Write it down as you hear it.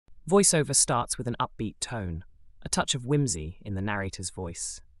Voiceover starts with an upbeat tone, a touch of whimsy in the narrator's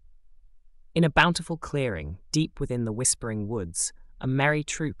voice. In a bountiful clearing, deep within the whispering woods, a merry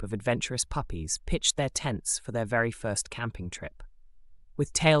troop of adventurous puppies pitched their tents for their very first camping trip.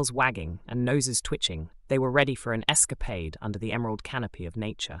 With tails wagging and noses twitching, they were ready for an escapade under the emerald canopy of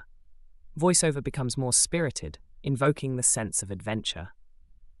nature. Voiceover becomes more spirited, invoking the sense of adventure.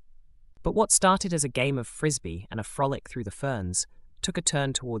 But what started as a game of frisbee and a frolic through the ferns took a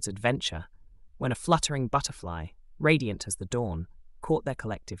turn towards adventure when a fluttering butterfly, radiant as the dawn, caught their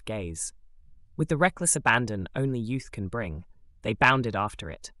collective gaze. With the reckless abandon only youth can bring, they bounded after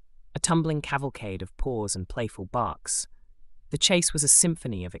it, a tumbling cavalcade of paws and playful barks. The chase was a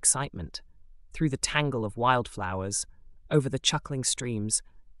symphony of excitement, through the tangle of wildflowers, over the chuckling streams,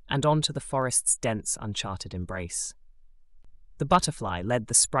 and onto the forest's dense, uncharted embrace. The butterfly led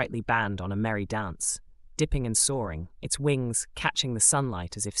the sprightly band on a merry dance, dipping and soaring, its wings catching the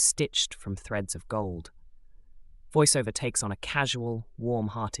sunlight as if stitched from threads of gold. Voiceover takes on a casual,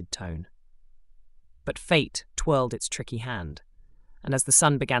 warm-hearted tone. But fate twirled its tricky hand, and as the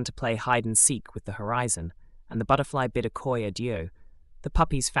sun began to play hide-and-seek with the horizon, and the butterfly bid a coy adieu, the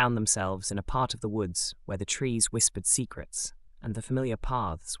puppies found themselves in a part of the woods where the trees whispered secrets, and the familiar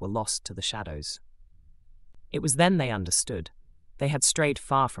paths were lost to the shadows. It was then they understood. They had strayed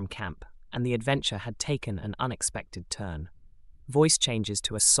far from camp, and the adventure had taken an unexpected turn. Voice changes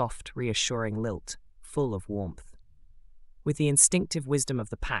to a soft, reassuring lilt, full of warmth. With the instinctive wisdom of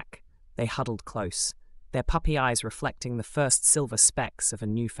the pack, they huddled close, their puppy eyes reflecting the first silver specks of a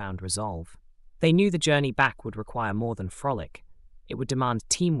newfound resolve. They knew the journey back would require more than frolic. It would demand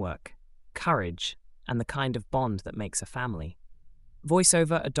teamwork, courage, and the kind of bond that makes a family.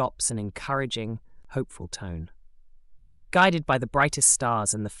 Voiceover adopts an encouraging, hopeful tone. Guided by the brightest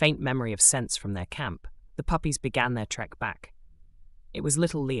stars and the faint memory of scents from their camp, the puppies began their trek back. It was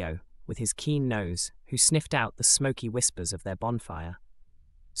little Leo, with his keen nose, who sniffed out the smoky whispers of their bonfire.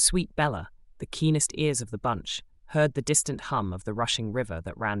 Sweet Bella, the keenest ears of the bunch, heard the distant hum of the rushing river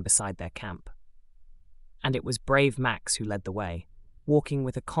that ran beside their camp. And it was brave Max who led the way, walking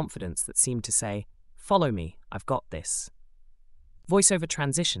with a confidence that seemed to say, "Follow me, I've got this." Voiceover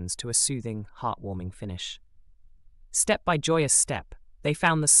transitions to a soothing, heartwarming finish. Step by joyous step, they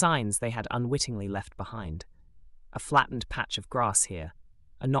found the signs they had unwittingly left behind. A flattened patch of grass here,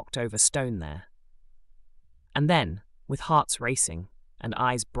 a knocked-over stone there. And then, with hearts racing and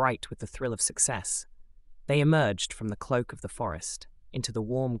eyes bright with the thrill of success, they emerged from the cloak of the forest into the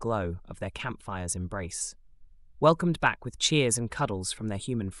warm glow of their campfire's embrace. Welcomed back with cheers and cuddles from their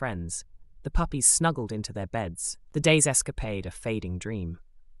human friends, the puppies snuggled into their beds, the day's escapade a fading dream.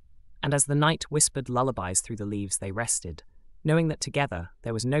 And as the night whispered lullabies through the leaves, they rested, knowing that together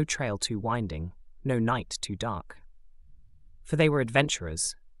there was no trail too winding, no night too dark. For they were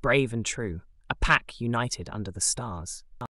adventurers, brave and true, a pack united under the stars.